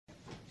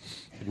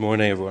Good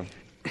morning, everyone.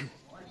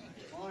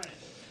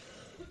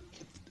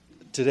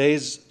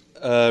 Today's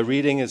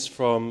reading is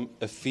from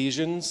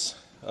Ephesians,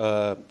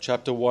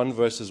 chapter 1,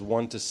 verses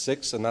 1 to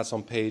 6, and that's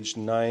on page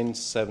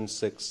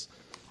 976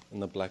 in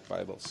the Black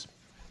Bibles.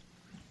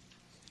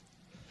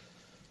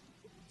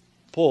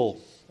 Paul,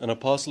 an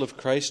apostle of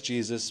Christ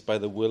Jesus by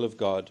the will of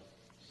God,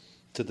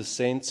 to the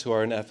saints who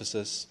are in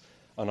Ephesus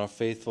and are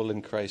faithful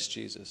in Christ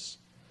Jesus.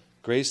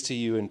 Grace to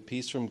you and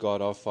peace from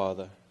God our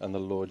Father and the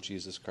Lord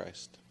Jesus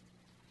Christ.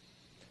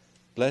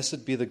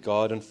 Blessed be the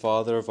God and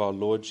Father of our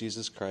Lord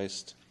Jesus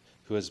Christ,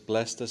 who has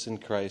blessed us in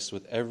Christ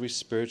with every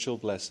spiritual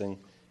blessing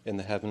in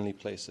the heavenly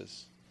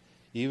places,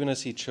 even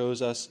as he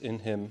chose us in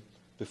him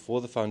before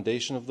the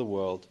foundation of the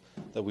world,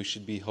 that we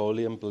should be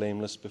holy and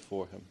blameless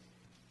before him.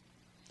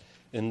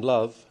 In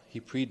love, he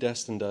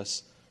predestined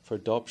us for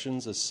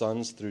adoptions as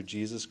sons through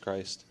Jesus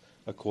Christ,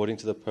 according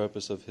to the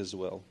purpose of his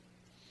will,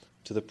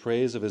 to the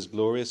praise of his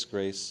glorious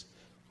grace,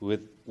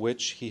 with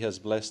which he has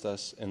blessed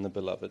us in the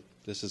Beloved.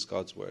 This is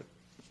God's word.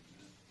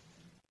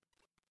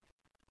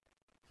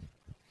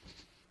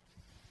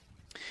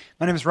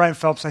 My name is Ryan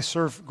Phelps. I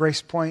serve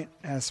Grace Point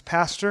as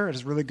pastor. It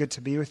is really good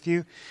to be with you.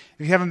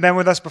 If you haven't been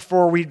with us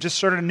before, we just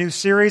started a new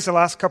series the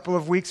last couple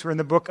of weeks. We're in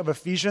the book of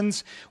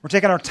Ephesians. We're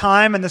taking our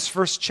time in this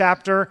first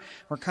chapter.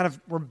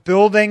 We're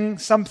building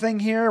something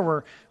here.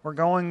 We're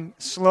going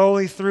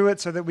slowly through it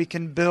so that we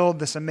can build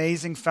this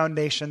amazing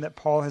foundation that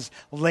Paul has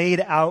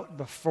laid out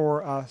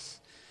before us.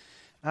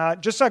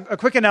 Just a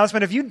quick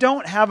announcement. If you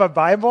don't have a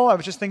Bible, I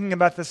was just thinking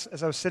about this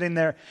as I was sitting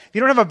there. If you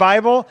don't have a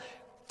Bible,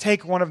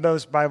 take one of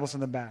those Bibles in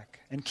the back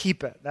and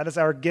keep it. That is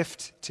our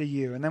gift to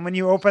you. And then when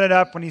you open it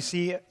up,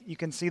 you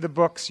can see the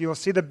books. You'll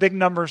see the big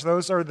numbers.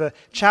 Those are the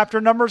chapter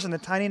numbers, and the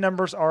tiny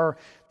numbers are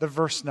the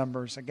verse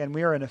numbers. Again,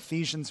 we are in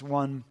Ephesians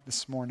 1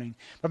 this morning.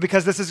 But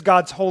because this is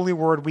God's holy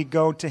word, we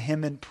go to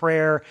him in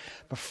prayer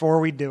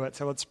before we do it.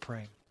 So let's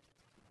pray.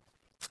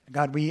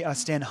 God, we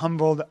stand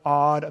humbled,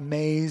 awed,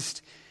 amazed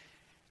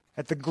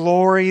at the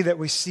glory that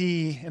we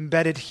see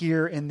embedded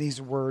here in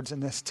these words,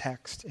 in this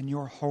text, in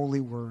your holy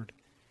word.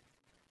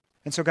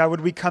 And so, God, would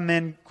we come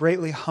in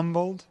greatly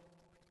humbled,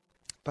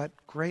 but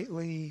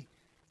greatly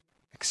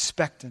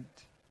expecting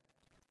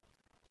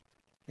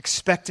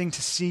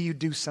to see you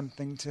do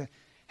something, to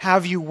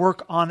have you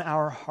work on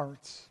our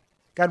hearts.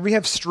 God, we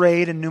have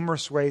strayed in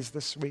numerous ways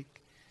this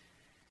week.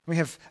 We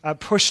have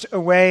pushed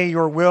away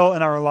your will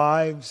in our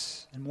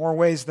lives in more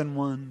ways than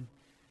one.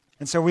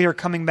 And so we are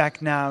coming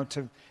back now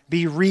to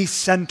be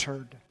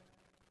recentered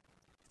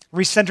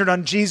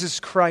on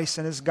Jesus Christ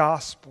and his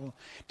gospel,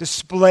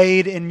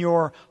 displayed in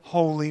your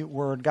holy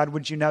word. God,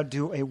 would you now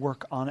do a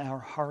work on our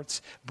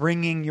hearts,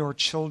 bringing your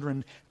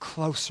children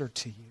closer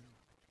to you,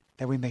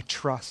 that we may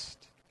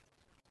trust,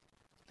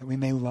 that we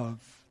may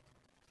love,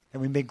 that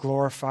we may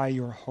glorify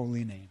your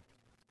holy name.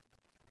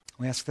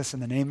 We ask this in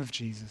the name of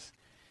Jesus.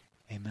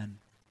 Amen.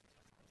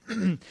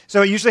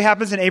 So it usually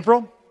happens in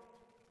April.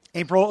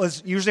 April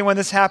is usually when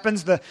this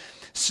happens. The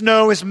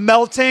snow is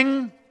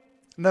melting.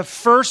 The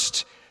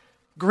first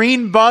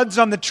green buds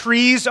on the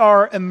trees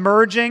are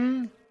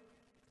emerging,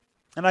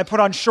 and I put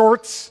on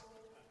shorts,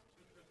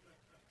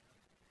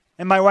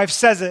 and my wife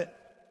says it.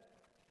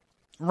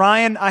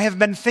 Ryan, I have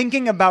been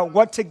thinking about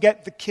what to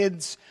get the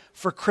kids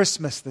for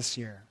Christmas this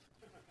year.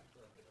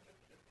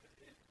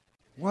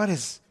 What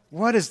is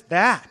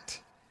that?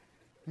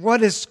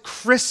 What is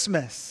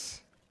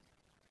Christmas?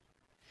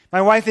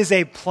 My wife is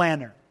a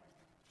planner.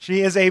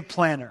 She is a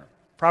planner.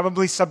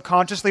 Probably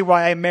subconsciously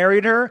why I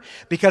married her,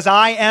 because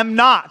I am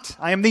not.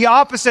 I am the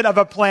opposite of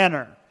a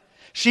planner.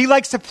 She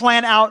likes to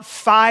plan out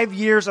 5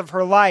 years of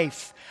her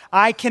life.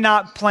 I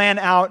cannot plan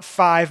out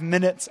 5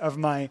 minutes of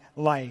my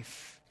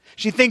life.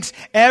 She thinks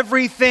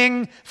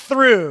everything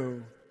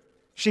through.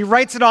 She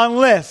writes it on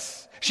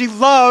lists. She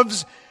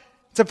loves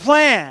to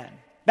plan.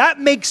 That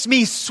makes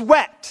me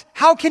sweat.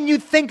 How can you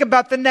think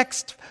about the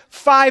next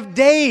 5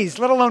 days,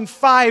 let alone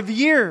 5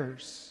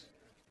 years?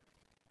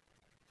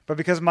 But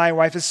because my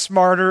wife is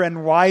smarter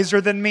and wiser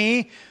than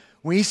me,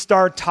 we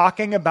start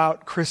talking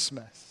about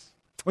Christmas.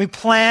 We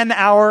plan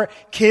our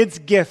kids'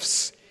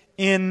 gifts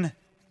in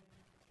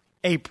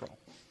April.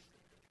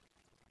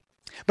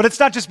 But it's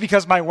not just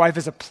because my wife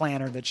is a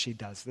planner that she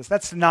does this.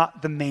 That's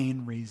not the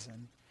main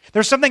reason.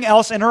 There's something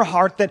else in her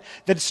heart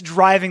that's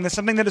driving this,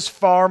 something that is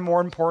far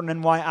more important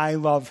and why I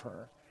love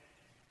her.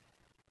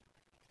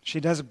 She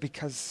does it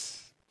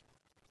because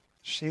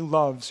she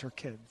loves her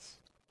kids.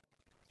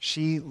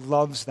 She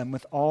loves them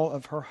with all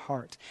of her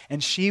heart,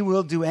 and she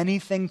will do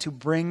anything to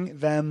bring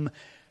them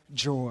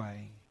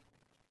joy.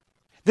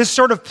 This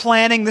sort of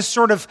planning, this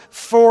sort of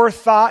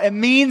forethought, it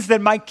means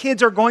that my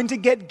kids are going to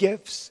get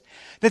gifts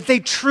that they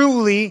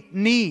truly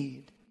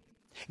need.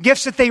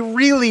 Gifts that they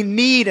really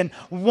need and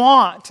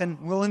want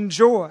and will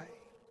enjoy.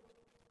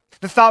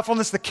 The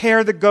thoughtfulness, the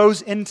care that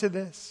goes into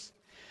this.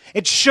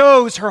 It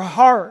shows her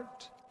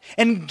heart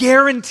and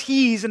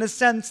guarantees, in a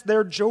sense,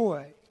 their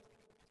joy.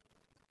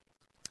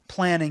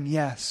 Planning,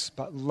 yes,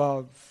 but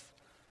love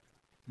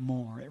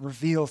more. It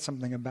reveals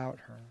something about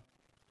her.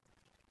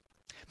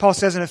 Paul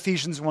says in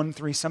Ephesians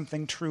 1:3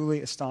 something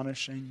truly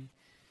astonishing.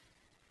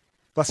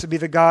 Blessed be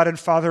the God and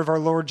Father of our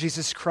Lord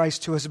Jesus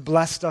Christ, who has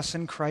blessed us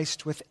in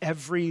Christ with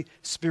every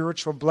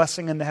spiritual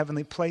blessing in the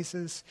heavenly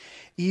places,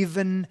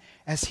 even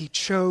as he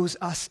chose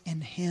us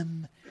in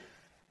him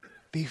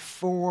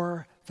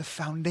before the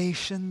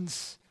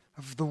foundations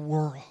of the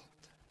world.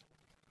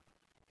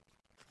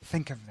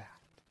 Think of that.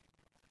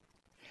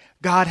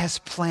 God has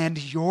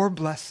planned your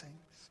blessings,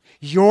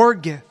 your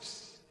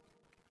gifts,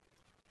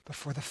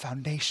 before the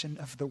foundation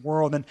of the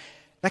world. And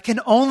that can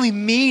only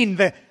mean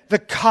the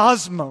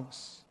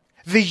cosmos,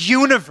 the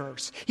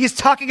universe. He is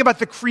talking about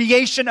the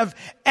creation of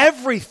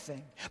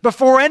everything.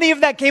 Before any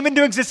of that came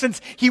into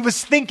existence, he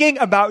was thinking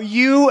about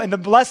you and the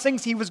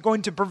blessings he was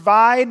going to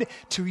provide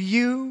to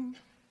you.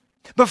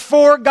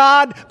 Before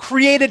God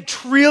created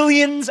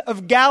trillions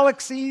of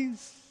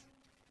galaxies,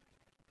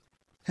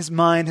 his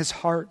mind, his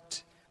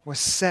heart was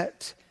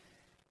set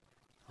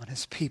on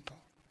his people.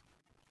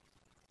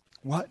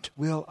 What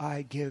will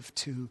I give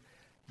to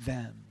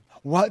them?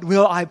 What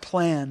will I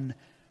plan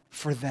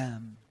for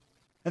them?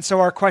 And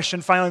so our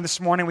question finally this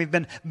morning, we've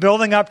been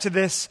building up to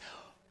this.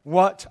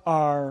 What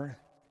are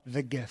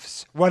the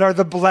gifts? What are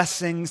the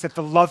blessings that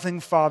the loving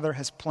Father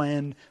has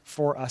planned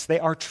for us? They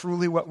are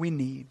truly what we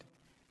need.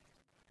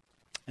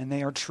 And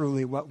they are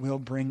truly what will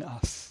bring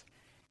us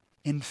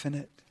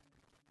infinite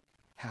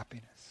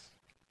happiness.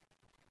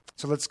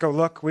 So let's go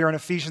look. We are in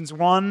Ephesians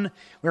 1.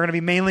 We're going to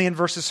be mainly in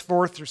verses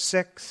 4 through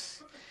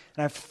 6. And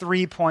I have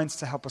 3 points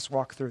to help us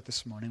walk through it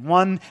this morning.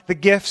 1, the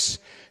gifts.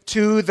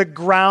 2, the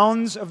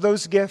grounds of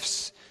those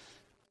gifts.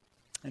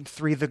 And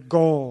 3, the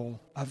goal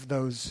of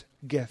those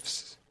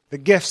gifts. The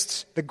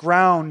gifts, the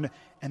ground,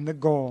 and the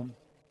goal.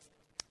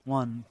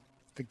 1,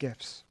 the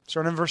gifts.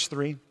 Start in verse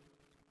 3.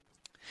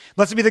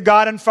 Blessed be the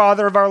God and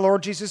Father of our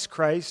Lord Jesus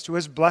Christ, who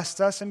has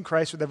blessed us in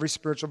Christ with every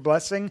spiritual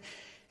blessing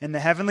in the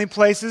heavenly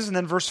places. And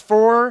then verse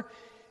 4,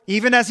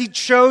 even as he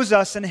chose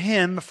us in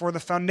him before the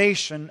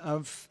foundation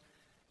of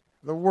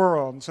the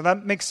world. So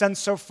that makes sense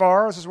so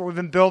far. This is what we've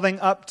been building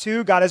up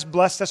to. God has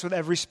blessed us with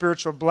every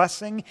spiritual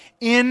blessing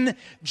in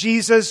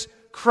Jesus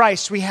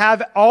Christ. We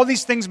have all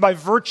these things by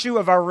virtue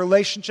of our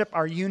relationship,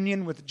 our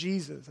union with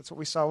Jesus. That's what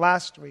we saw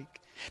last week.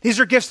 These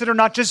are gifts that are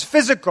not just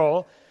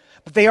physical,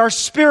 but they are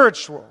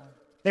spiritual.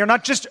 They are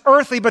not just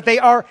earthly, but they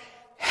are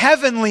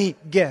heavenly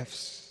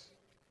gifts.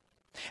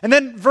 And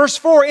then verse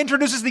 4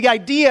 introduces the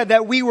idea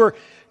that we were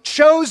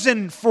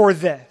chosen for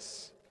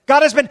this.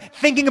 God has been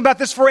thinking about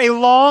this for a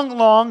long,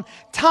 long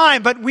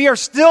time, but we are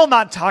still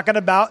not talking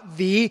about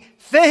the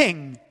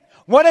thing.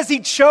 What has he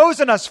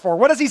chosen us for?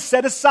 What has he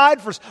set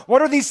aside for us?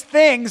 What are these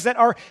things that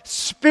are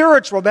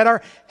spiritual, that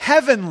are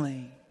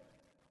heavenly?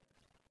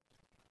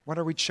 What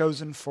are we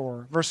chosen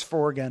for? Verse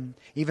 4 again.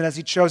 Even as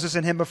he chose us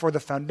in him before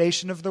the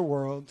foundation of the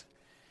world,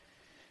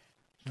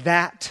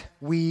 that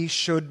we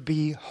should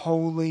be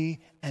holy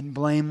and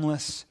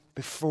blameless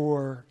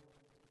before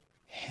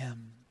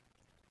him.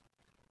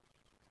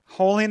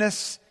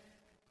 Holiness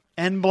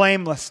and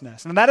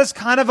blamelessness. And that is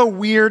kind of a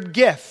weird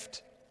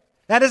gift.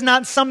 That is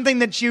not something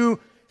that you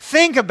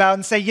think about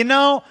and say, you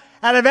know,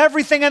 out of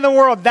everything in the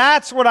world,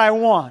 that's what I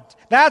want.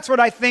 That's what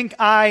I think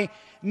I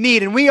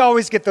need. And we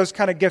always get those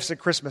kind of gifts at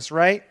Christmas,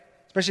 right?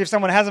 Especially if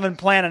someone hasn't been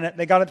planning it,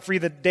 they got it for you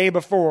the day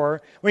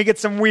before. We get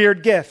some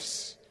weird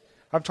gifts.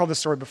 I've told this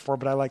story before,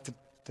 but I like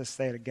to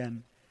say it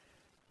again.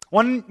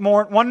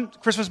 One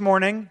Christmas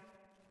morning,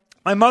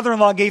 my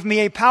mother-in-law gave me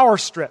a power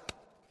strip.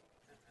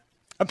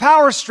 A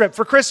power strip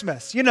for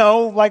Christmas. You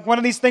know, like one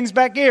of these things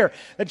back here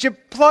that you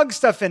plug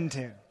stuff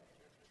into.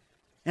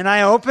 And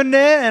I opened it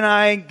and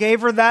I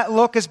gave her that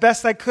look as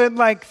best I could,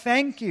 like,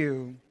 thank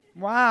you.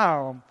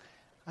 Wow.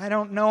 I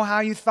don't know how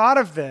you thought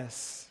of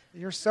this.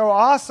 You're so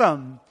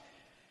awesome.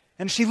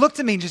 And she looked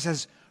at me and she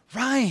says,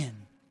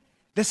 Ryan,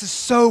 this is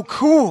so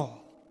cool.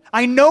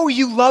 I know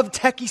you love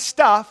techie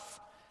stuff,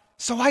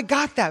 so I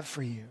got that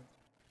for you.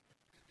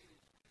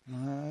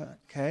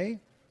 Okay.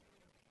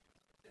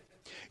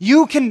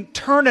 You can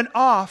turn it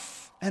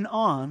off and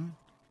on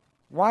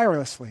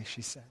wirelessly,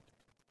 she said.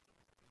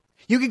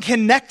 You can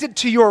connect it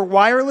to your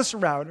wireless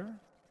router,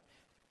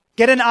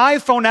 get an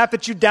iPhone app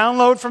that you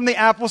download from the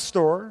Apple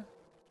Store,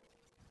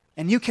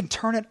 and you can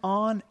turn it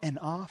on and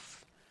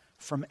off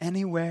from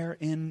anywhere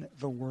in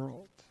the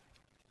world.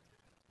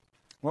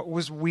 What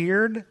was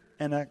weird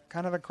and a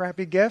kind of a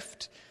crappy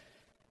gift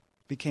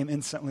became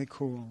instantly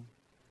cool.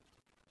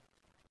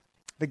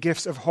 The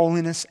gifts of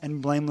holiness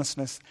and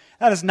blamelessness.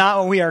 That is not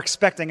what we are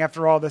expecting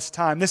after all this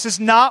time. This is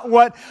not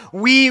what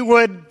we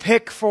would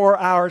pick for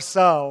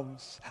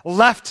ourselves,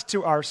 left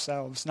to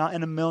ourselves, not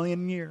in a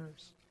million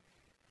years.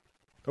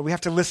 But we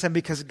have to listen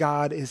because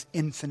God is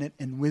infinite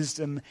in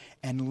wisdom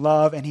and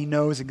love, and he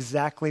knows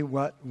exactly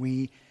what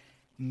we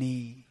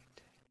need.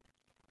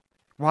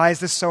 Why is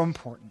this so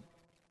important?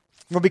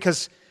 Well,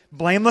 because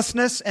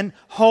blamelessness and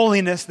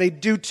holiness, they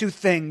do two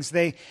things.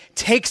 They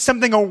take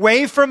something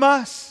away from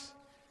us,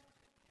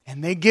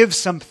 and they give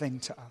something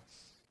to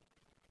us.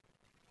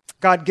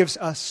 God gives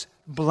us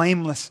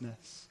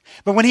blamelessness.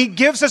 But when he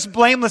gives us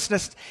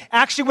blamelessness,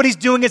 actually what he's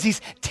doing is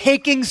he's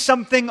taking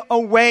something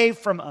away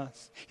from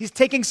us. He's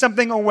taking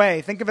something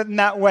away. Think of it in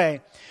that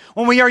way.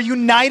 When we are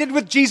united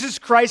with Jesus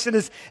Christ in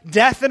his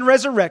death and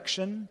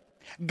resurrection,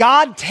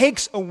 God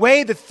takes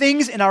away the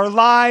things in our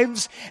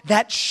lives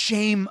that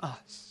shame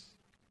us.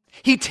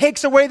 He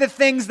takes away the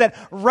things that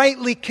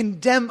rightly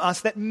condemn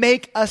us, that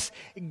make us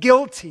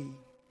guilty.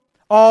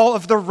 All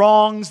of the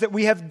wrongs that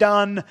we have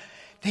done,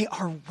 they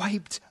are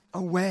wiped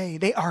away.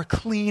 They are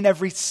clean.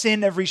 Every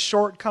sin, every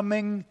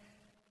shortcoming,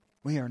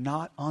 we are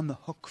not on the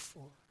hook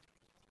for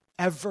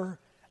ever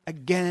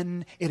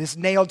again. It is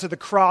nailed to the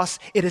cross.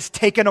 It is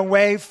taken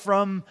away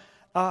from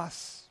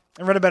us.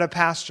 I read about a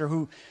pastor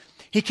who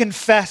he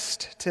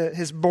confessed to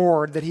his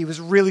board that he was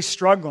really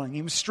struggling.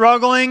 He was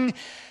struggling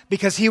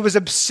because he was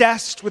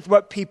obsessed with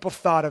what people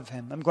thought of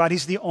him. I'm glad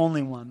he's the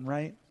only one,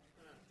 right?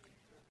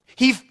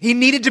 He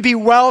needed to be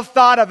well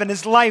thought of in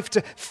his life,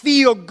 to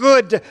feel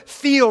good, to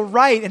feel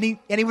right. And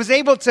he was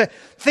able to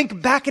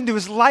think back into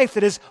his life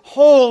that his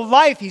whole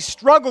life he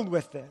struggled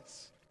with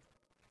this.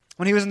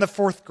 When he was in the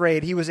 4th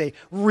grade, he was a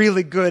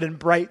really good and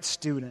bright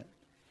student.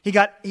 He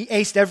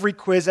aced every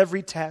quiz,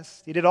 every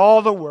test. He did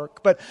all the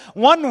work. But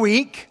one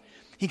week,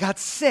 he got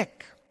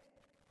sick.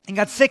 He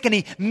got sick and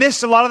he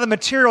missed a lot of the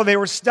material they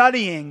were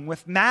studying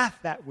with math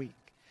that week.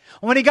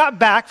 When he got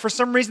back, for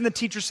some reason the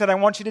teacher said, I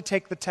want you to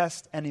take the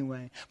test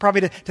anyway.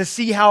 Probably to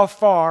see how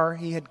far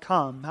he had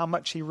come, how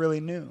much he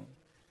really knew.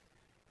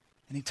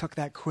 And he took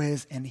that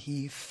quiz and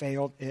he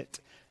failed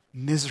it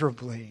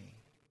miserably.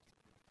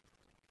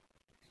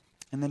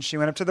 And then she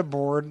went up to the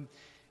board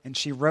and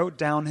she wrote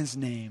down his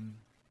name,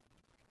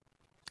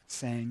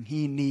 saying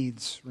he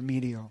needs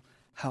remedial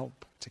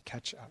help to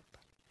catch up.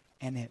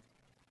 And it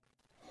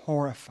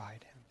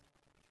horrified him.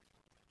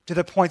 To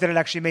the point that it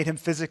actually made him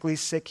physically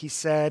sick, he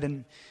said,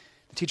 and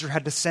the teacher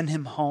had to send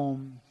him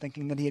home,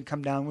 thinking that he had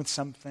come down with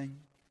something.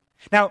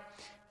 Now,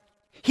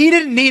 he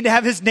didn't need to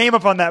have his name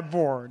up on that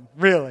board,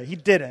 really. He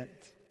didn't.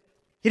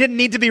 He didn't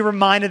need to be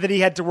reminded that he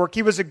had to work.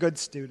 He was a good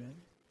student.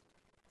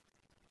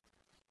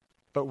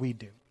 But we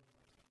do.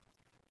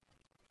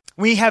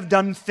 We have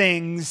done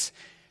things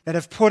that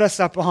have put us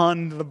up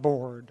on the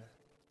board.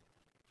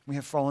 We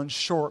have fallen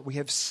short. We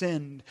have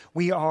sinned.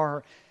 We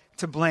are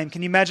to blame.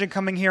 Can you imagine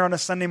coming here on a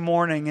Sunday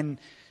morning and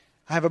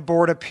I have a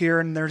board up here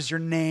and there's your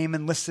name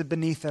and listed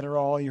beneath it are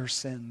all your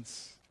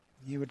sins?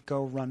 You would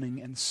go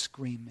running and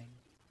screaming.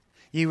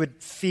 You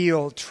would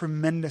feel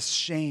tremendous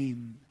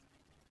shame.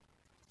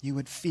 You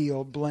would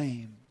feel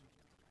blame.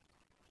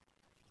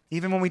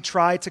 Even when we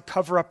try to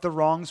cover up the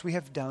wrongs we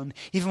have done,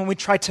 even when we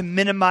try to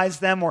minimize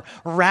them or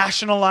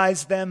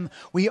rationalize them,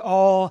 we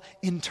all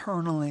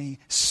internally,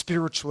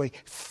 spiritually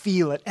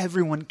feel it.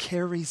 Everyone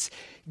carries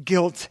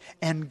guilt,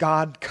 and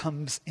God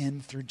comes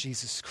in through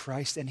Jesus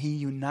Christ, and he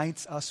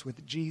unites us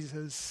with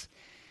Jesus,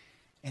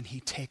 and he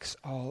takes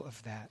all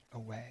of that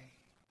away.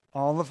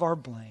 All of our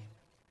blame,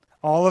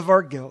 all of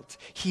our guilt.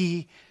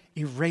 He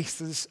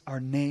erases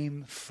our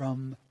name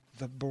from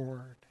the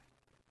board.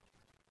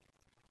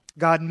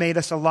 God made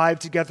us alive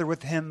together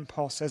with him,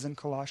 Paul says in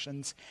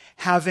Colossians,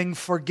 having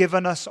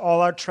forgiven us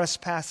all our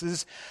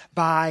trespasses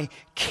by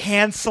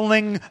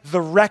canceling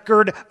the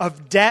record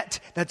of debt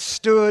that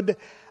stood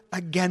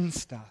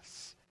against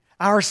us.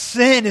 Our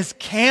sin is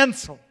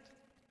canceled.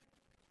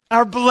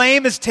 Our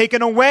blame is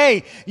taken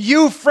away.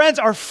 You, friends,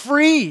 are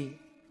free,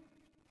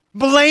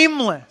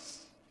 blameless.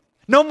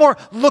 No more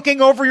looking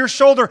over your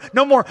shoulder.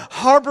 No more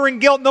harboring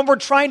guilt. No more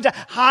trying to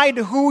hide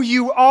who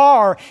you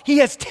are. He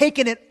has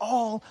taken it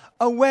all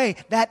away.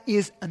 That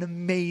is an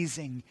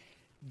amazing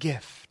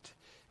gift.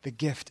 The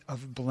gift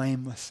of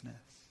blamelessness.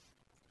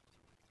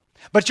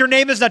 But your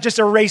name is not just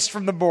erased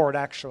from the board,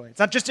 actually. It's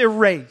not just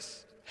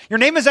erased. Your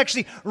name is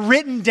actually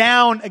written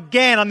down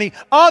again on the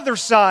other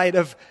side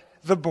of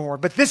the board.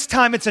 But this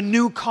time it's a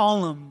new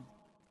column.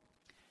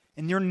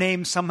 And your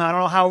name somehow, I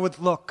don't know how it would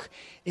look,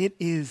 it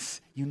is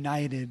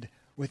united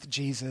with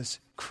Jesus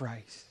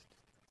Christ.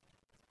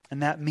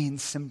 And that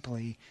means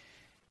simply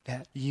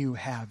that you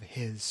have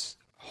his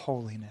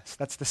holiness.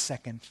 That's the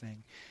second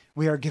thing.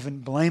 We are given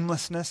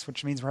blamelessness,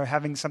 which means we're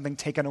having something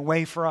taken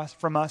away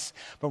from us,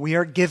 but we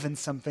are given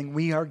something.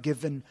 We are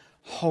given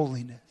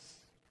holiness.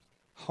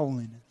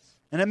 Holiness.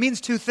 And it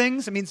means two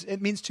things.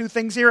 It means two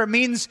things here. It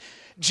means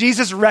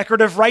Jesus'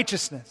 record of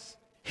righteousness,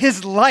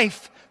 his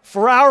life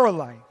for our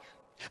life.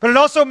 But it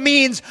also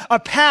means a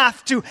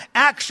path to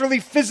actually,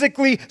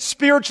 physically,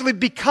 spiritually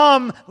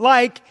become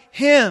like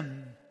him.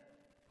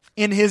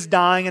 In his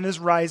dying and his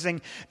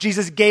rising,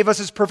 Jesus gave us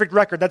his perfect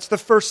record. That's the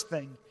first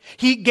thing.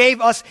 He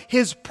gave us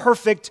his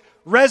perfect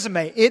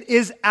resume. It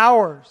is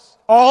ours.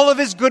 All of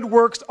his good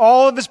works,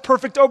 all of his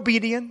perfect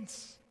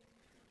obedience,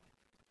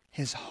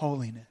 his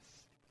holiness,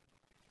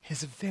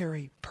 his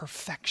very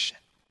perfection.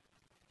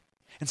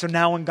 And so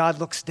now when God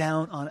looks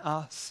down on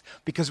us,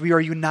 because we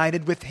are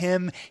united with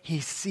him,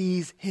 he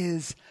sees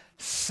his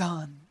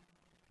Son.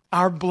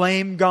 Our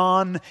blame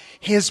gone,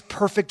 his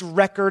perfect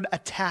record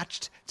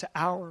attached to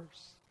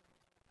ours.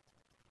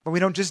 But we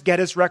don't just get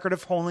his record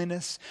of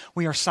holiness.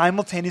 We are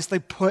simultaneously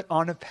put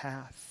on a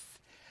path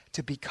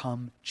to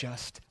become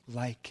just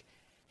like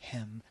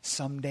him.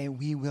 Someday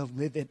we will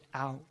live it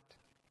out.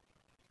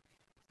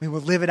 We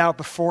will live it out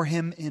before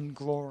him in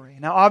glory.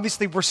 Now,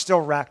 obviously, we're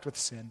still racked with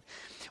sin.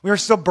 We are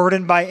still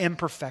burdened by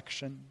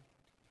imperfection.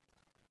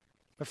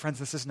 But friends,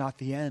 this is not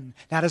the end.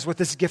 That is what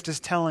this gift is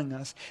telling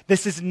us.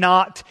 This is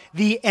not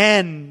the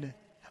end.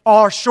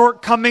 Our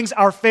shortcomings,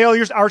 our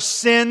failures, our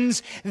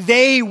sins,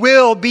 they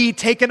will be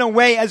taken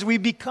away as we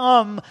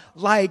become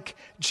like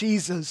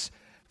Jesus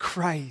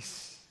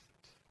Christ.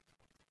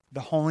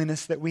 The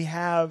holiness that we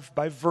have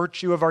by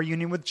virtue of our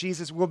union with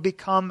Jesus will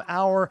become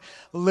our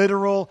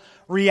literal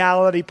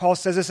reality. Paul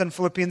says this in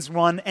Philippians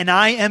 1, and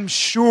I am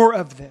sure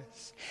of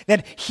this,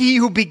 that he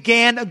who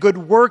began a good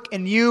work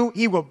in you,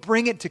 he will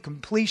bring it to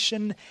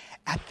completion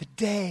at the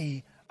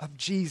day of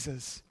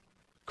Jesus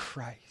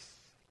Christ.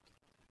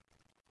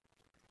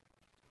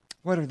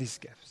 What are these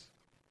gifts?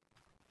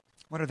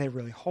 What are they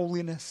really?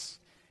 Holiness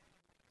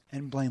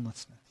and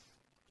blamelessness.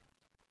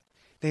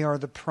 They are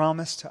the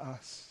promise to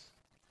us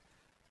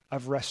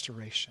of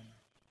restoration,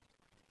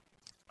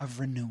 of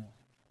renewal.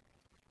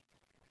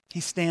 He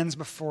stands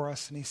before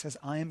us and he says,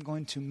 I am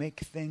going to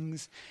make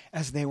things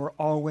as they were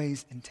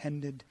always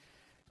intended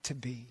to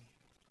be.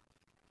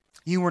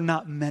 You were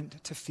not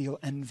meant to feel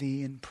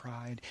envy and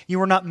pride. You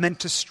were not meant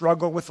to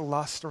struggle with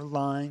lust or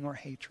lying or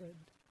hatred.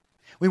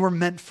 We were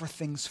meant for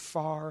things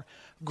far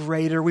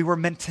greater. We were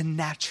meant to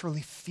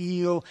naturally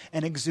feel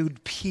and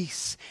exude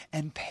peace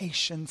and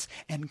patience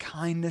and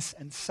kindness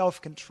and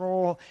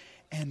self-control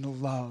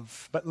and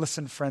love. But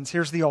listen, friends,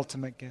 here's the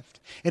ultimate gift.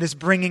 It is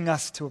bringing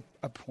us to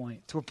a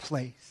point, to a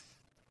place.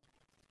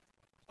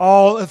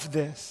 All of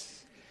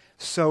this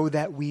so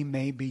that we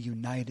may be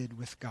united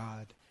with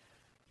God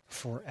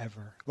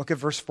forever. Look at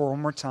verse 4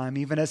 one more time.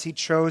 Even as he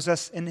chose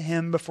us in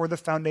him before the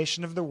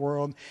foundation of the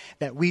world,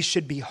 that we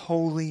should be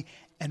holy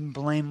and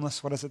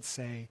blameless. What does it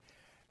say?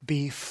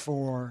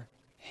 Before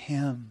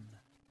him.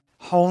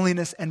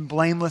 Holiness and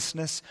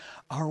blamelessness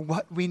are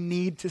what we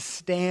need to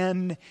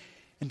stand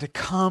and to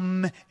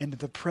come into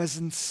the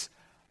presence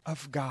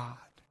of God.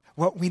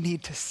 What we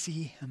need to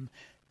see him,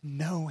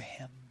 know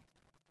him,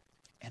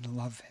 and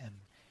love him.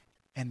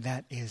 And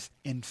that is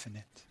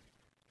infinite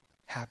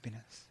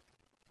happiness.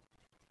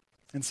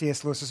 In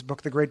C.S. Lewis's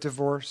book, The Great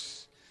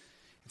Divorce,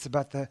 it's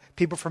about the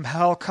people from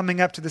hell coming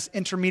up to this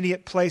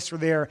intermediate place where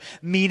they are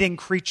meeting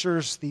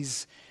creatures,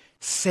 these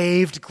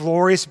saved,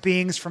 glorious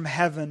beings from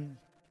heaven.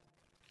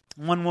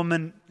 One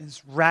woman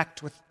is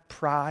racked with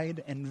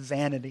pride and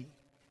vanity.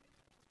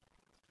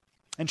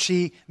 And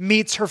she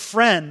meets her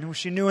friend, who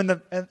she knew in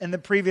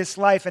the previous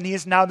life, and he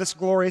is now this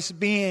glorious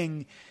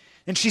being.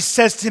 And she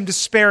says to him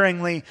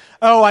despairingly,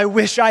 "Oh, I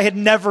wish I had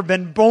never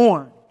been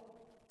born.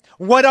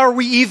 What are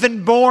we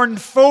even born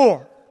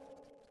for?"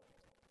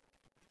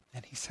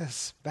 And he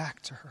says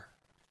back to her,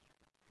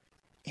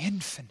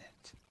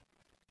 "Infinite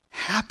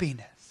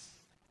happiness."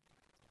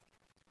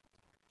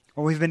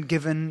 What we've been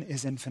given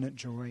is infinite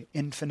joy,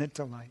 infinite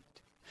delight.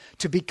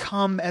 To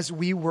become as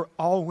we were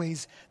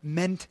always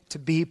meant to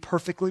be,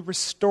 perfectly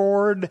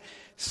restored,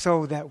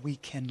 so that we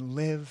can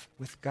live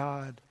with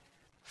God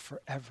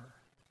forever.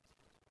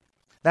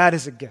 That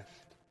is a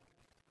gift.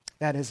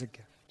 That is a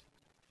gift.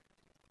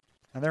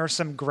 Now, there are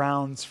some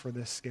grounds for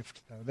this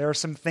gift, though. There are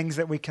some things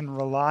that we can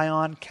rely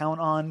on,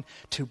 count on,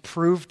 to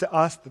prove to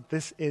us that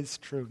this is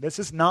true. This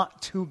is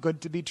not too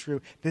good to be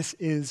true. This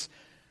is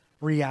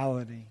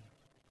reality.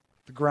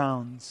 The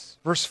grounds.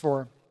 Verse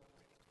 4.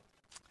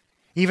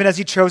 Even as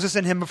he chose us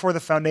in him before the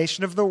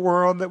foundation of the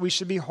world, that we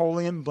should be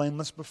holy and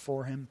blameless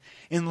before him.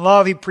 In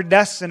love, he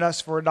predestined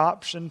us for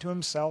adoption to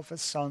himself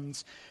as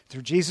sons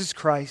through Jesus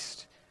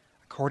Christ,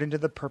 according to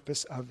the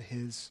purpose of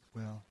his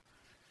will.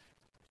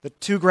 The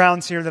two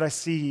grounds here that I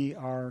see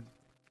are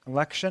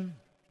election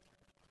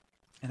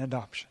and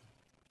adoption.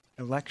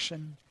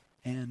 Election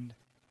and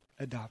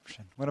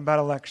adoption. What about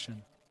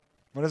election?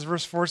 What does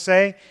verse 4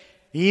 say?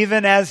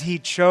 Even as he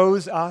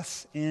chose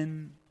us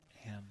in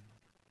him.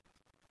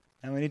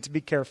 Now we need to be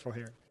careful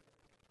here.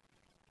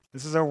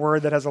 This is a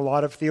word that has a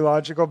lot of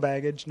theological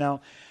baggage.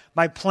 Now,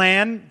 my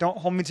plan, don't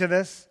hold me to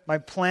this, my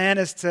plan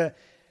is to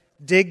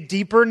dig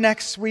deeper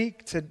next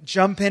week, to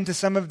jump into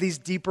some of these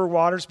deeper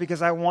waters,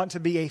 because I want to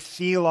be a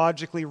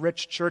theologically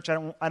rich church.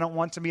 I don't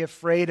want to be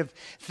afraid of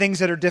things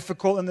that are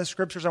difficult in the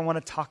Scriptures. I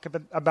want to talk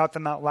about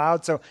them out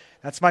loud. So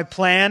that's my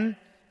plan.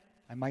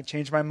 I might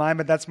change my mind,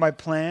 but that's my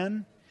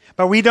plan.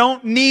 But we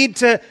don't need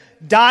to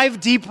dive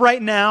deep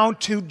right now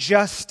to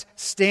just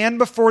stand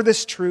before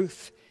this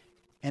truth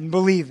and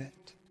believe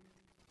it,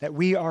 that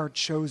we are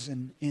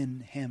chosen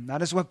in him.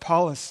 That is what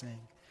Paul is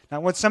saying.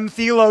 Not what some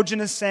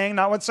theologian is saying,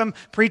 not what some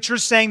preacher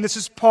is saying. This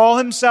is Paul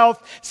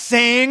himself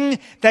saying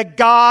that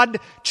God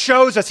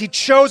chose us. He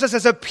chose us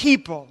as a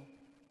people.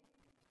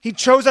 He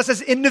chose us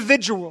as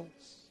individuals.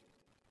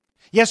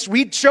 Yes,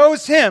 we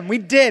chose him. We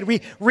did.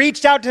 We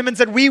reached out to him and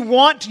said, "We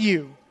want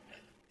you."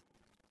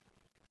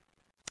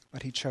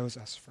 But he chose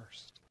us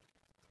first.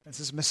 This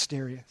is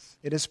mysterious.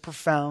 It is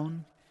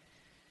profound,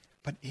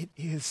 but it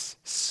is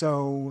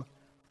so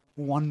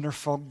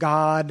wonderful.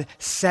 God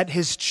set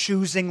his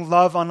choosing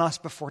love on us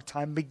before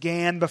time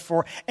began,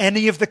 before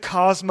any of the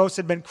cosmos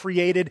had been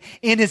created.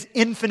 In his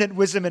infinite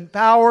wisdom and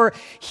power,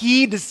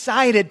 he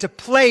decided to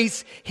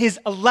place his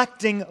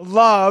electing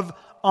love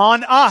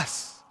on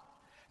us.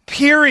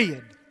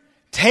 Period.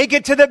 Take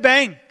it to the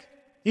bank.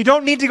 You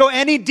don't need to go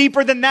any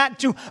deeper than that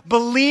to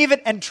believe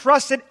it and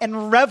trust it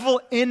and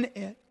revel in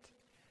it.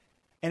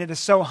 And it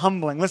is so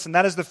humbling. Listen,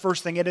 that is the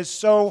first thing. It is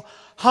so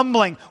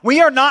humbling.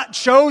 We are not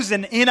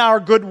chosen in our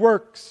good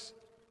works.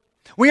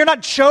 We are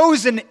not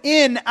chosen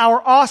in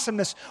our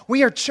awesomeness.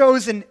 We are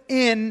chosen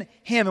in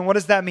him. And what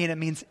does that mean? It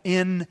means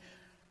in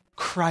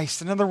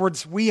Christ. In other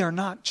words, we are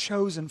not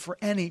chosen for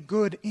any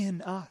good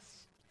in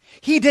us.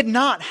 He did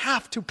not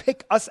have to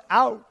pick us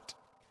out.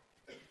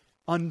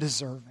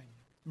 Undeserving,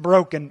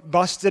 broken,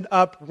 busted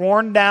up,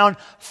 worn down,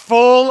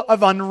 full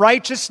of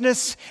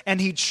unrighteousness,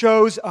 and he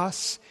chose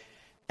us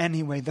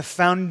anyway. The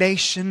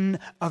foundation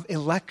of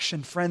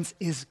election, friends,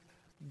 is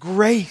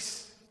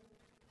grace.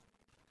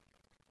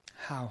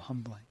 How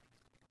humbling.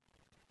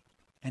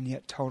 And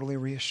yet totally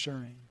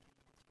reassuring.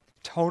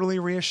 Totally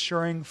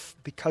reassuring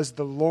because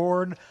the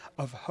Lord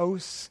of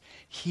hosts,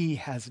 he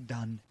has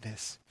done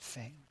this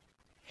thing.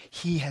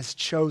 He has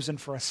chosen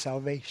for us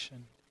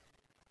salvation.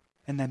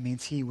 And that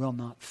means he will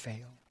not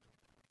fail.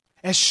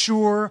 As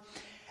sure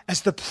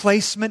as the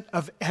placement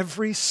of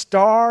every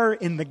star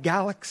in the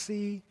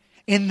galaxy,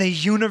 in the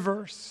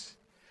universe,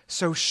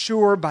 so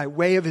sure by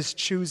way of his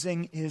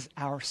choosing is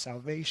our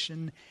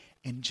salvation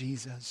in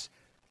Jesus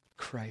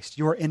Christ.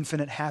 Your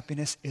infinite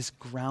happiness is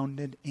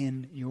grounded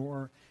in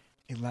your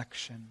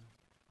election.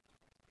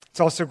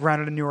 It's also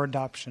grounded in your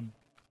adoption.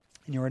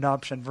 In your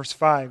adoption. Verse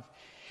 5.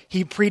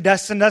 He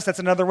predestined us. That's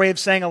another way of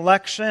saying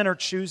election or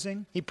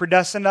choosing. He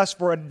predestined us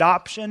for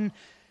adoption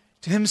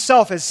to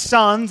himself as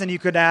sons, and you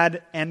could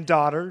add, and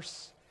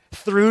daughters,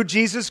 through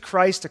Jesus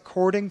Christ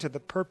according to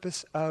the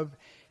purpose of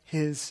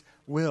his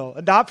will.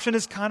 Adoption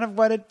is kind of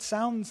what it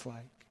sounds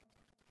like.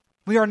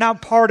 We are now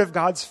part of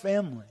God's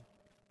family.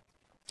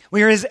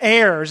 We are his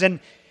heirs,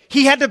 and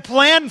he had to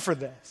plan for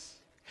this.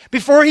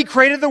 Before he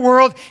created the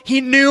world,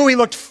 he knew, he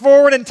looked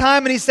forward in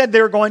time, and he said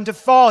they were going to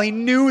fall. He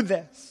knew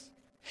this.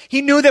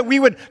 He knew that we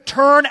would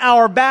turn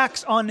our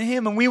backs on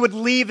him and we would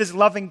leave his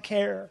loving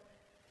care.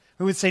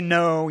 We would say,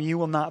 no, you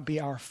will not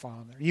be our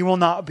Father. You will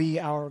not be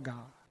our God.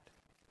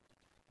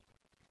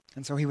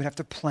 And so he would have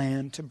to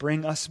plan to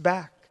bring us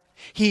back.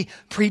 He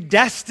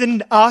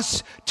predestined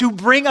us to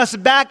bring us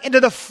back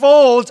into the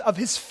folds of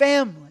his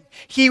family.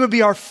 He would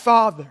be our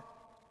Father.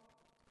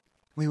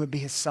 We would be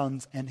his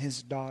sons and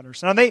his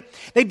daughters. Now they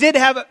did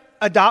have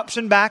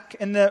adoption back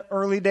in the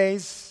early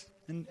days.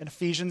 In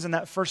Ephesians in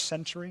that first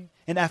century,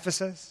 in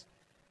Ephesus.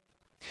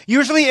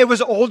 Usually it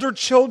was older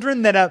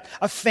children that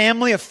a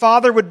family, a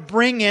father would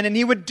bring in, and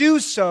he would do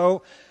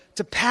so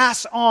to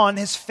pass on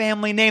his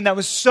family name. That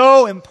was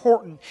so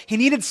important. He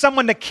needed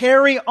someone to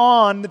carry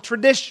on the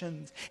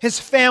traditions, his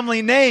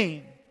family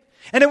name.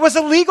 And it was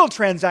a legal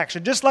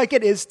transaction, just like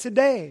it is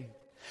today.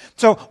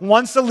 So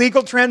once the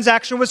legal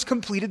transaction was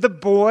completed, the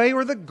boy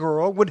or the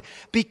girl would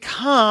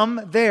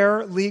become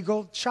their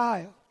legal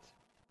child.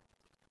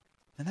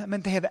 And that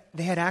meant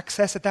they had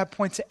access at that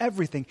point to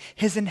everything.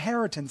 His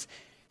inheritance,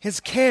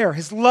 his care,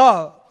 his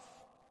love.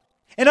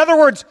 In other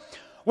words,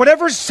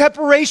 whatever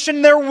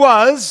separation there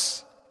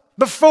was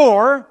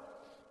before,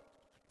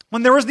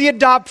 when there was the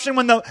adoption,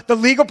 when the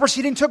legal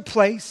proceeding took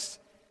place,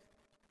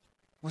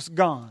 was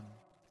gone.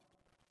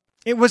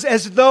 It was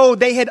as though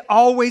they had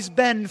always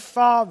been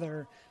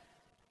father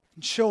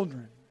and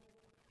children,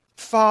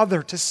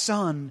 father to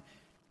son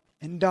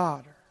and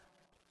daughter.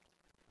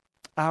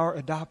 Our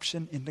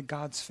adoption into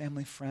God's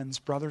family, friends,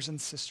 brothers and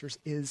sisters,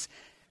 is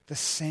the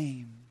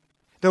same.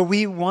 Though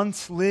we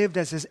once lived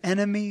as his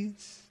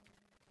enemies,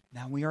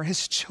 now we are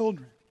his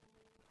children.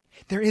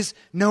 There is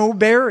no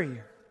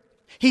barrier.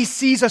 He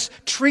sees us,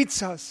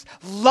 treats us,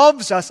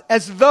 loves us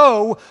as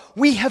though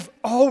we have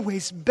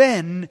always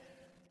been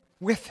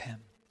with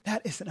him.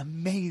 That is an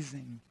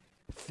amazing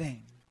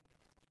thing.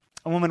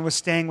 A woman was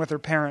staying with her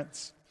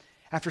parents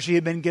after she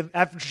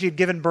had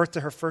given birth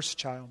to her first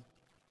child.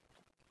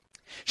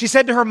 She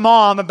said to her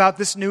mom about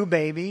this new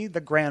baby,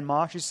 the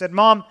grandma, she said,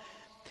 "Mom,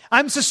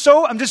 I'm just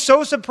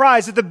so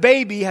surprised that the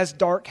baby has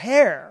dark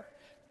hair."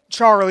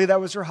 Charlie, that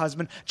was her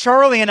husband,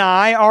 "Charlie and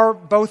I are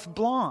both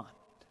blonde."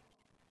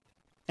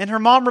 And her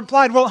mom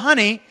replied, "Well,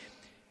 honey,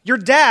 your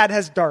dad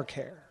has dark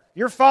hair.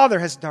 Your father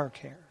has dark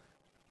hair."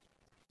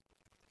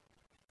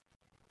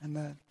 And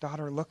the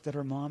daughter looked at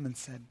her mom and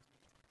said,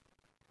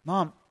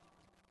 "Mom,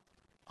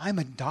 I'm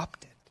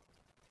adopted."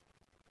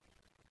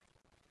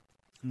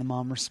 And the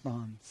mom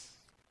responds,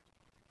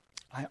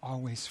 "I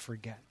always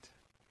forget."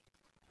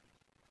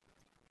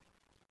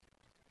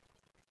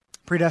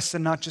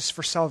 Predestined not just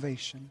for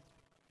salvation,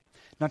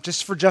 not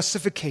just for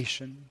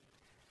justification,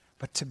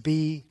 but to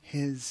be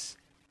his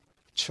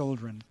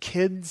children,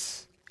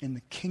 kids in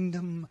the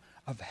kingdom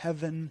of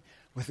heaven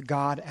with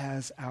God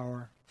as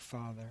our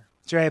Father.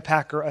 J.I.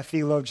 Packer, a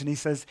theologian, he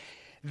says,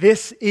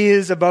 "This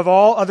is, above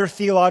all other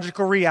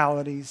theological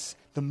realities,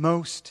 the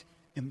most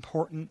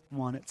important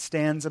one. It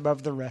stands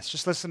above the rest.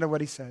 Just listen to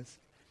what he says.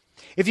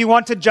 If you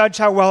want to judge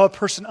how well a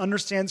person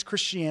understands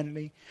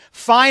Christianity,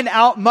 find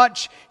out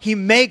much he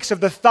makes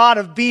of the thought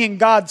of being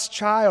God's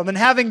child and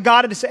having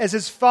God as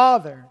his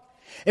Father.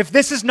 If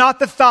this is not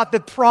the thought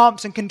that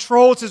prompts and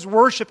controls his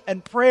worship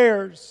and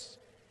prayers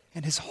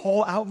and his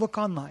whole outlook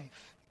on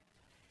life,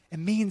 it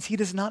means he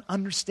does not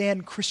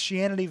understand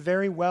Christianity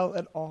very well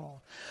at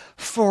all.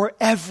 For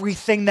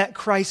everything that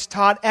Christ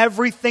taught,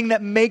 everything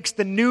that makes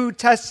the New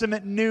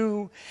Testament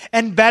new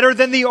and better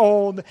than the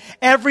Old,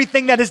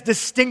 everything that is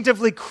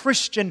distinctively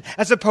Christian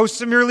as opposed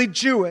to merely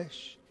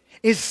Jewish,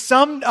 is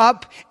summed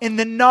up in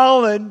the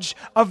knowledge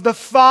of the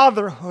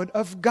fatherhood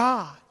of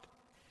God.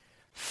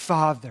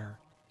 Father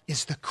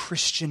is the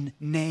Christian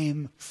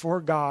name for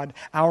God.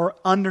 Our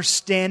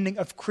understanding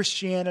of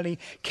Christianity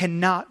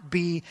cannot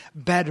be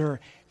better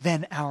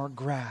than our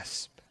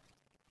grasp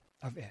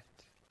of it.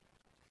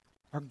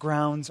 Our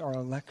grounds are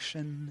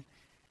election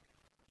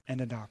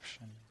and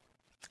adoption.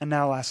 And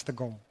now last, the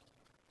goal.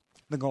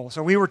 The goal.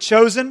 So we were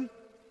chosen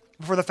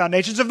before the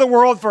foundations of the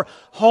world for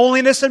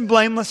holiness and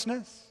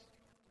blamelessness.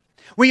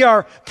 We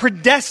are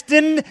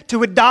predestined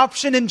to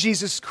adoption in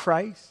Jesus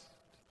Christ.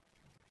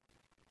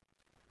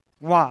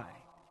 Why?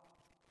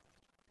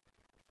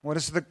 What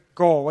is the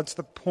goal? What's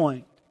the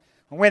point?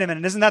 Well, wait a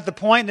minute, isn't that the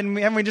point? And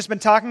haven't we just been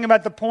talking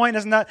about the point?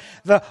 Isn't that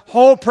the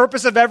whole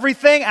purpose of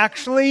everything?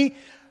 Actually,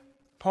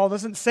 Paul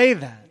doesn't say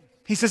that.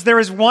 He says there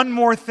is one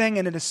more thing,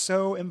 and it is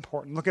so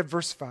important. Look at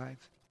verse 5.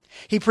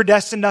 He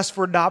predestined us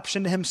for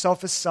adoption to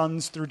himself as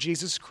sons through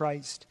Jesus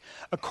Christ,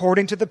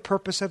 according to the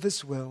purpose of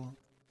his will,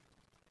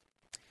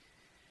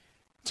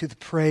 to the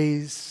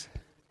praise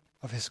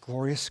of his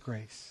glorious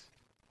grace,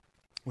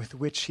 with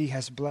which he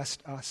has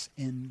blessed us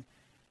in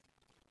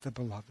the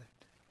beloved.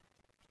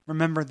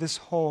 Remember, this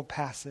whole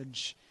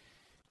passage,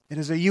 it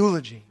is a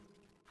eulogy.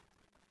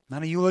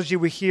 Not a eulogy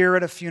we hear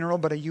at a funeral,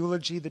 but a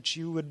eulogy that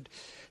you would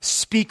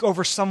speak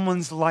over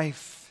someone's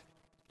life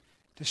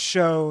to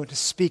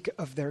speak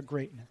of their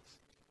greatness.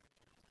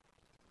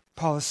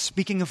 Paul is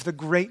speaking of the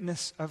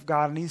greatness of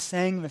God, and he's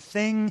saying the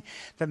thing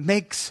that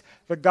makes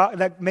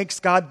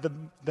God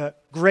the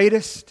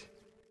greatest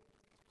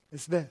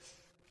is this.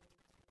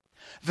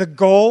 The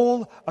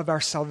goal of our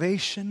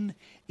salvation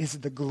is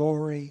the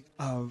glory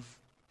of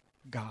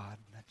God.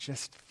 Now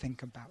just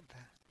think about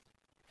that.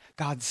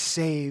 God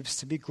saves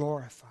to be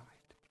glorified.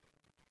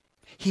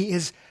 He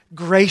is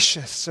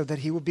gracious so that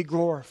he will be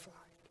glorified.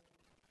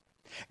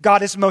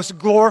 God is most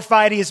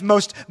glorified. He is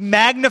most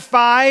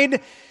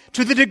magnified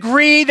to the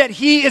degree that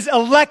he is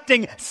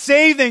electing,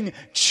 saving,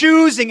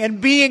 choosing,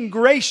 and being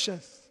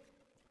gracious.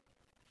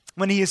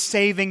 When he is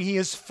saving, he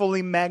is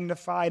fully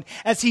magnified.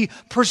 As he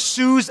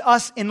pursues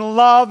us in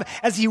love,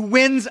 as he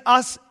wins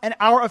us and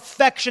our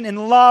affection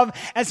in love,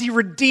 as he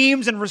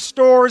redeems and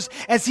restores,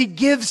 as he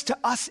gives to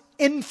us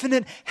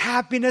infinite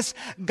happiness,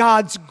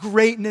 God's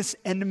greatness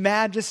and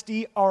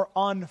majesty are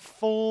on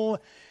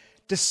full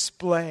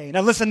display.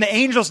 Now listen, the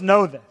angels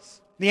know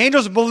this. The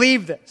angels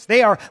believe this.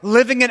 They are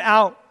living it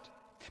out.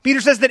 Peter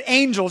says that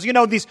angels,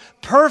 these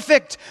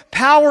perfect,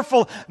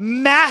 powerful,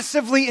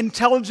 massively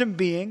intelligent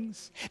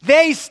beings,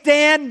 they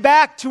stand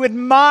back to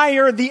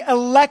admire the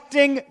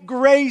electing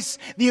grace,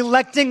 the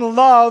electing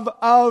love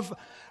of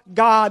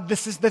God.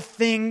 This is the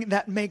thing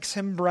that makes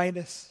him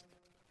brightest,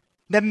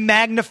 that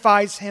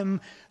magnifies him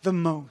the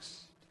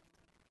most.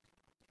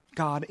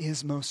 God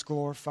is most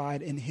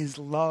glorified in his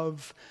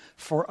love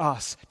for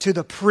us, to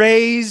the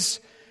praise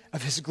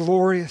of his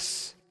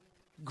glorious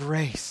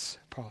grace,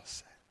 Paul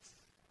says.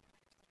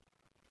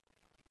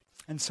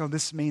 And so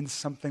this means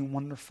something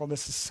wonderful.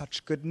 This is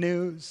such good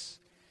news.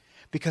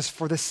 Because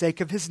for the sake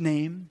of his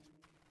name,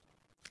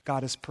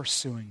 God is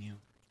pursuing you.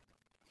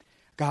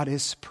 God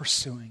is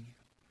pursuing you.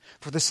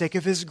 For the sake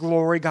of his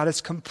glory, God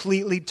is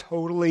completely,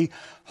 totally,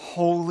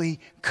 wholly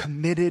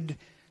committed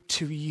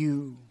to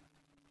you.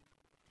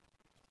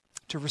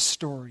 To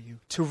restore you,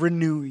 to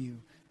renew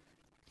you,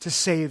 to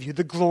save you.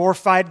 The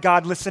glorified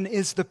God, listen,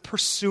 is the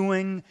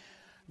pursuing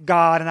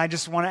God. And I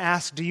just want to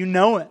ask, do you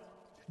know it?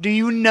 Do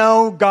you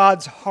know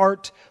God's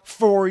heart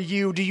for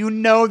you? Do you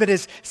know that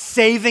his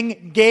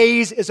saving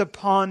gaze is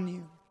upon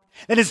you?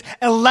 That his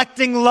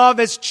electing love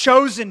has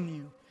chosen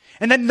you?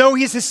 And that though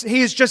he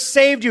has just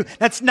saved you,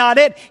 that's not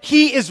it.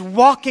 He is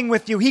walking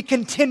with you. He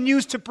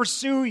continues to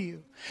pursue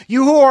you.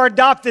 You who are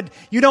adopted,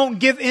 you don't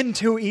give in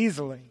too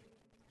easily.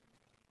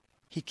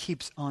 He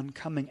keeps on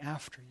coming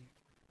after you.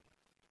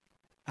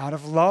 Out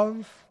of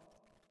love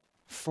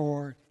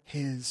for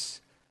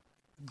his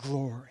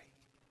glory.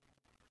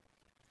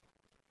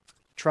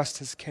 Trust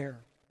his care.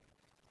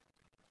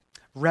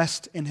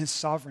 Rest in his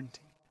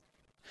sovereignty.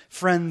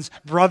 Friends,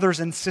 brothers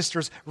and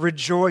sisters,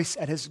 rejoice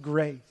at his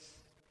grace.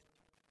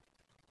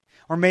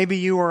 Or maybe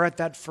you are at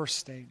that first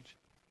stage.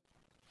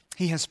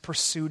 He has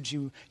pursued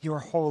you your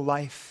whole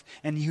life,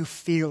 and you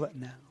feel it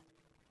now.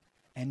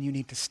 And you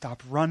need to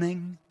stop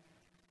running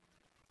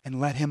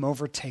and let him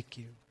overtake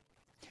you.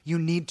 You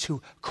need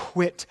to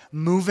quit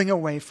moving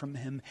away from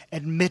him,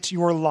 admit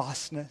your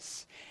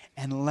lostness,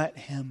 and let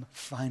him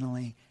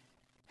finally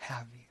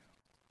have you.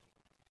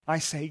 I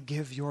say,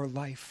 give your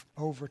life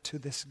over to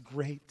this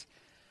great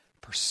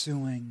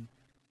pursuing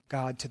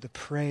God, to the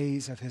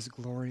praise of his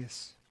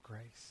glorious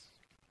grace.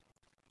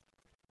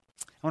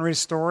 I want to read a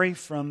story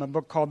from a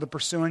book called The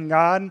Pursuing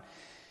God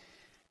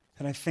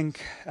that I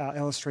think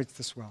illustrates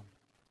this well.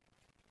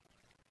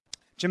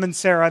 Jim and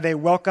Sarah, they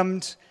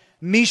welcomed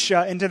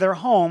Misha into their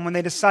home when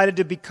they decided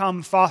to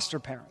become foster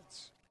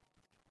parents.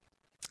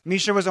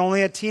 Misha was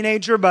only a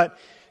teenager, but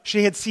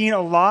she had seen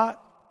a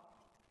lot,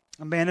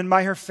 abandoned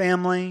by her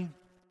family,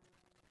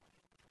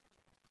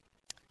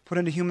 put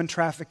into human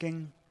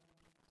trafficking,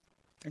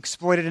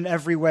 exploited in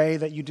every way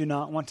that you do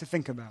not want to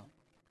think about.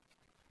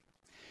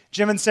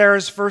 Jim and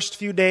Sarah's first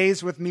few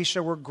days with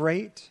Misha were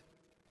great,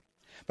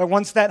 but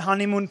once that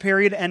honeymoon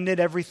period ended,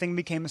 everything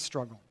became a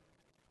struggle.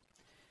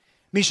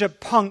 Misha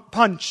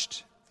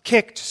punched,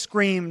 kicked,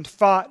 screamed,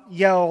 fought,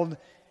 yelled,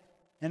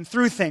 and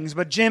threw things,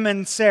 but Jim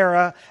and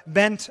Sarah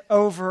bent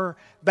over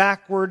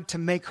backward to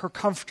make her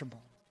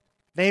comfortable.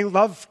 They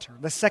loved her.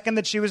 The second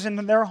that she was in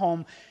their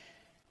home,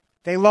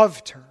 they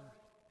loved her.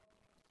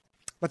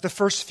 But the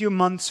first few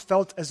months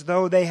felt as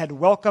though they had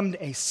welcomed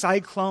a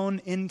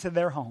cyclone into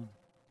their home.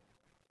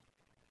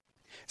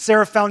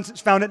 Sarah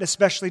found it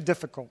especially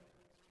difficult.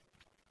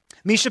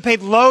 Misha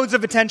paid loads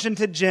of attention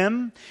to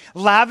Jim,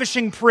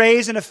 lavishing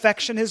praise and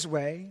affection his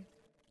way.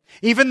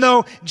 Even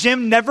though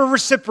Jim never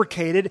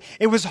reciprocated,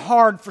 it was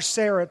hard for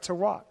Sarah to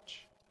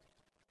watch.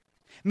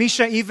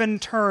 Misha even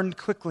turned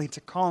quickly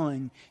to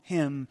calling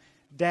him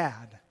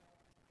Dad.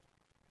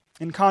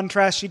 In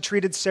contrast, she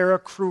treated Sarah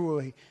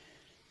cruelly,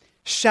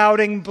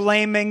 shouting,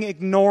 blaming,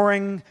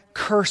 ignoring,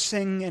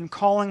 cursing, and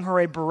calling her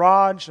a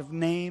barrage of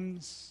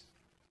names.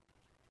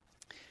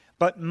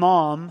 But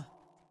Mom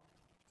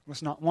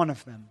was not one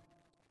of them.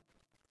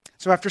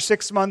 So after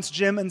 6 months,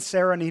 Jim and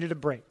Sarah needed a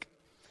break.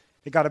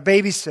 They got a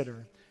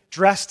babysitter,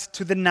 dressed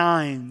to the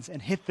nines,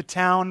 and hit the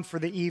town for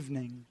the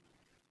evening.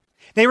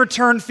 They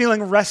returned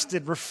feeling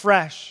rested,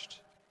 refreshed.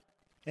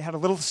 They had a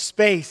little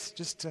space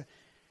just to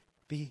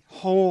be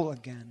whole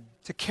again,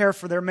 to care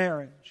for their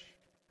marriage.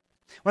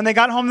 When they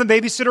got home, the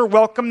babysitter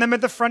welcomed them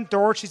at the front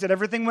door. She said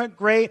everything went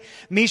great.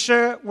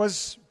 Misha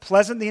was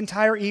pleasant the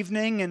entire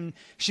evening, and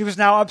she was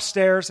now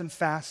upstairs and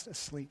fast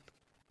asleep.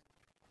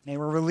 They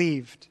were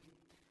relieved.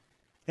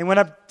 They went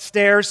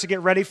upstairs to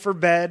get ready for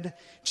bed.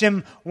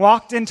 Jim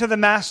walked into the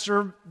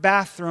master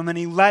bathroom and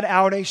he let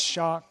out a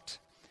shocked,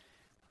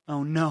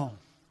 "Oh no.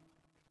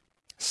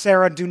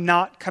 Sarah, do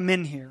not come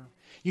in here.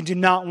 You do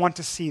not want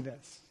to see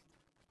this."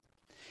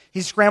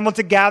 He scrambled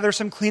to gather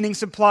some cleaning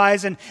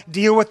supplies and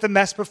deal with the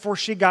mess before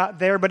she got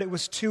there, but it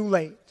was too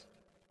late.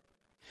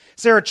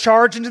 Sarah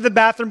charged into the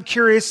bathroom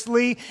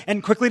curiously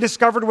and quickly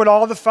discovered what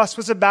all the fuss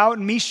was about.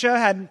 Misha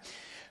had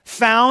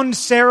found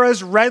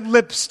Sarah's red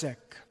lipstick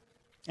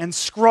and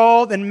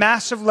scrawled in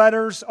massive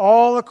letters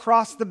all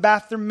across the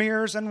bathroom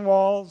mirrors and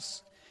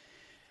walls,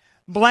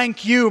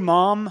 "Blank you,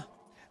 Mom.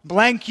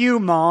 Blank you,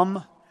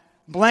 Mom.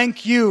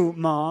 Blank you,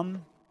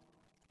 Mom."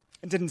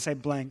 It didn't say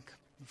blank,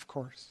 of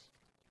course.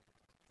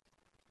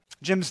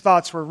 Jim's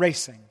thoughts were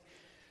racing.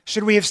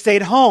 Should we have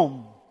stayed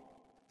home?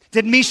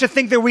 Did Misha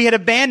think that we had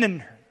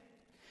abandoned her?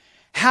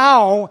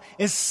 How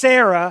is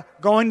Sarah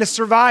going to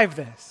survive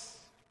this?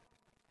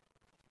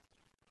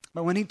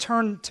 But when he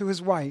turned to his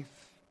wife,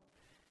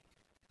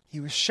 he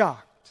was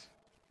shocked.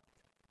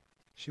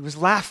 She was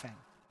laughing.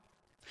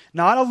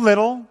 Not a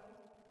little,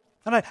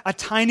 not a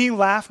tiny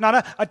laugh,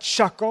 not a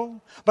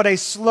chuckle, but a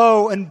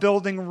slow and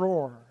building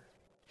roar.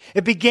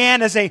 It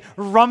began as a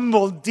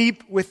rumble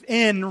deep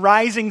within,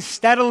 rising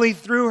steadily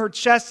through her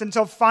chest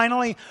until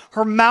finally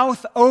her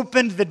mouth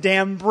opened, the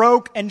dam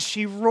broke, and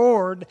she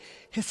roared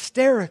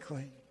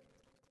hysterically.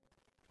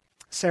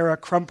 Sarah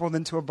crumpled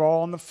into a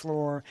ball on the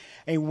floor,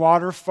 a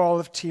waterfall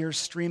of tears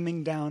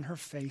streaming down her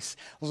face,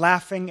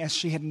 laughing as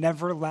she had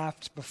never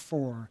laughed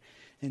before.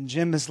 And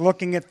Jim is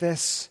looking at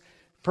this,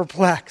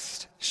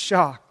 perplexed,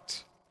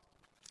 shocked,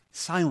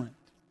 silent.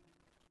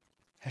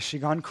 Has she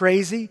gone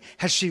crazy?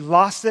 Has she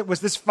lost it?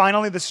 Was this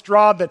finally the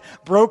straw that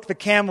broke the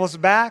camel's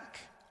back?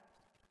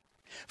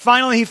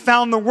 Finally, he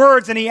found the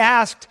words and he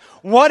asked,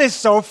 "What is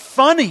so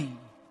funny?"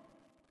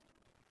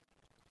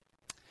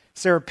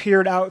 Sarah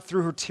peered out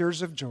through her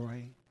tears of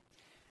joy,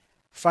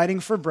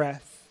 fighting for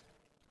breath,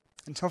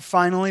 until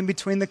finally,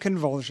 between the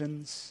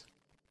convulsions,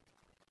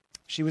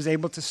 she was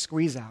able to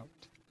squeeze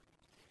out,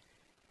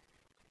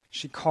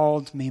 "She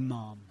called me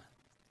Mom."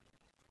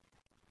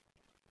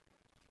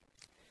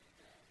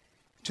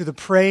 To the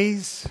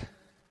praise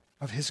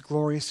of his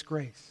glorious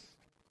grace.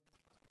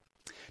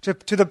 To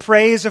the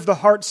praise of the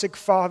heartsick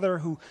Father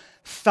who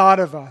thought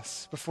of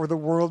us before the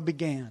world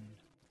began.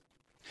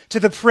 To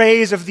the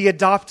praise of the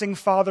adopting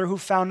Father who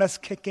found us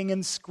kicking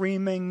and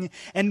screaming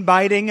and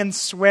biting and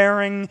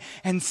swearing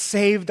and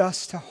saved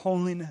us to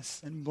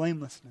holiness and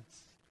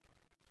blamelessness.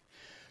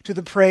 To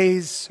the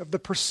praise of the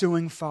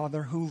pursuing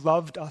Father who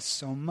loved us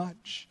so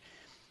much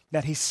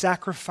that he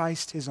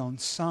sacrificed his own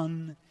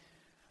Son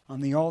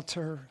on the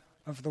altar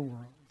of the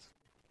world.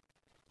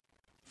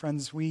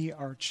 Friends, we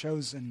are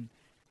chosen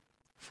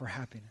for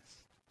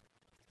happiness.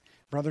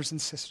 Brothers and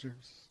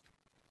sisters,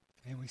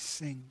 May we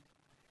sing.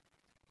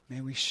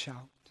 May we shout.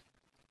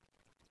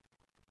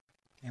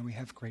 And we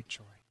have great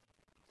joy.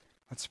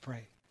 Let's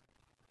pray.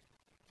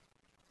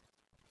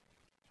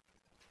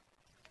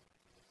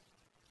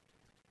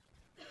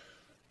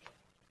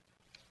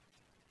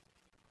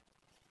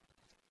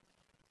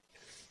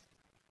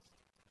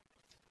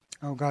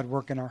 Oh God,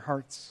 work in our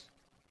hearts.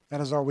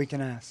 That is all we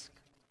can ask.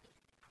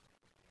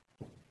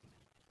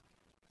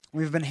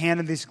 We've been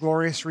handed these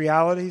glorious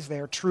realities. They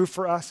are true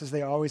for us as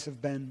they always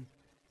have been.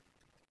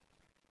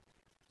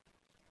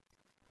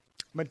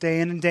 But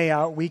day in and day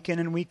out, week in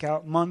and week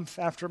out, month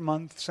after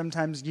month,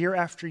 sometimes year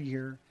after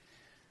year,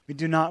 we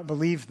do not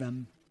believe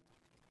them.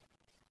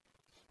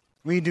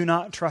 We do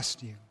not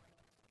trust you.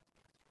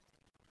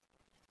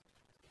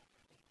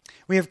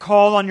 We have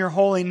called on your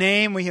holy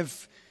name. We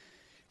have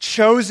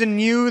chosen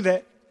you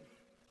that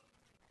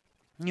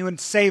you would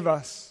save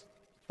us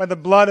by the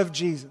blood of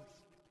Jesus.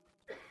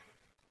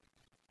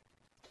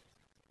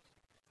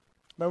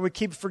 But we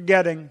keep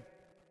forgetting.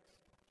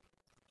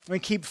 We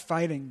keep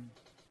fighting.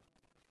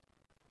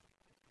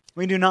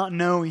 We do not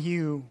know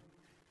you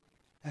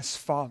as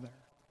Father.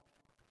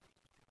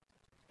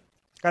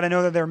 God, I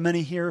know that there are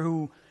many here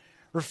who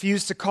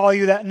refuse to call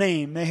you that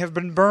name. They have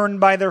been burned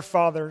by their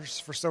fathers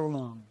for so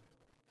long.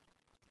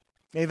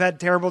 They've had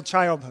terrible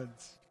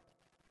childhoods.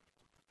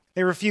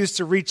 They refuse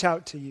to reach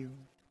out to you,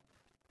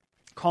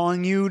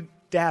 calling you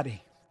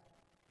Daddy,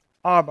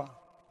 Abba,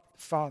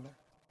 Father.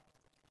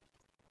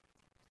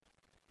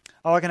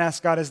 All I can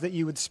ask, God, is that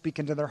you would speak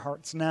into their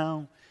hearts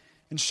now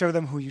and show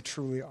them who you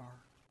truly are.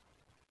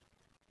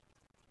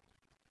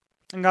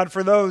 And God,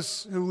 for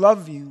those who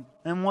love you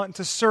and want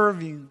to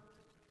serve you,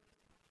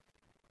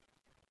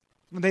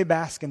 would they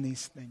bask in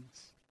these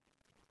things?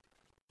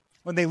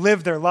 Would they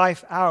live their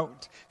life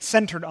out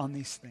centered on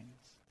these things?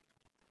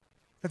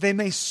 That they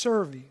may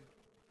serve you.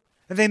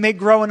 That they may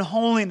grow in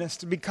holiness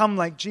to become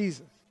like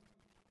Jesus.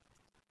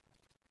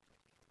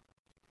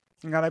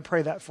 And God, I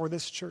pray that for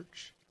this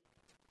church.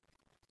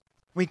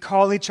 We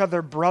call each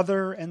other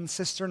brother and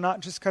sister, not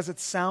just because it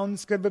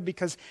sounds good, but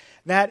because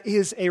that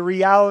is a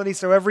reality.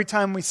 So every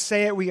time we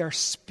say it, we are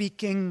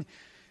speaking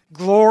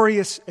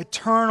glorious,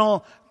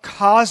 eternal,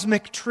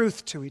 cosmic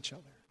truth to each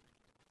other.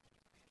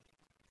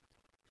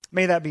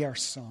 May that be our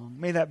song.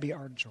 May that be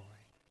our joy.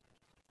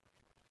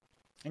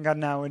 And God,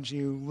 now would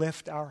you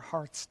lift our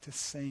hearts to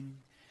sing.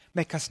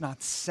 Make us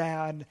not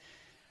sad,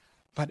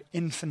 but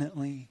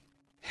infinitely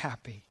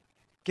happy.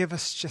 Give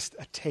us just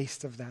a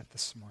taste of that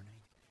this morning,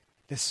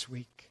 this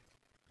week,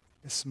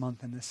 this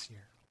month, and this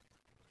year.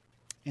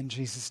 In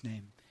Jesus'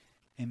 name,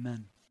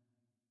 amen.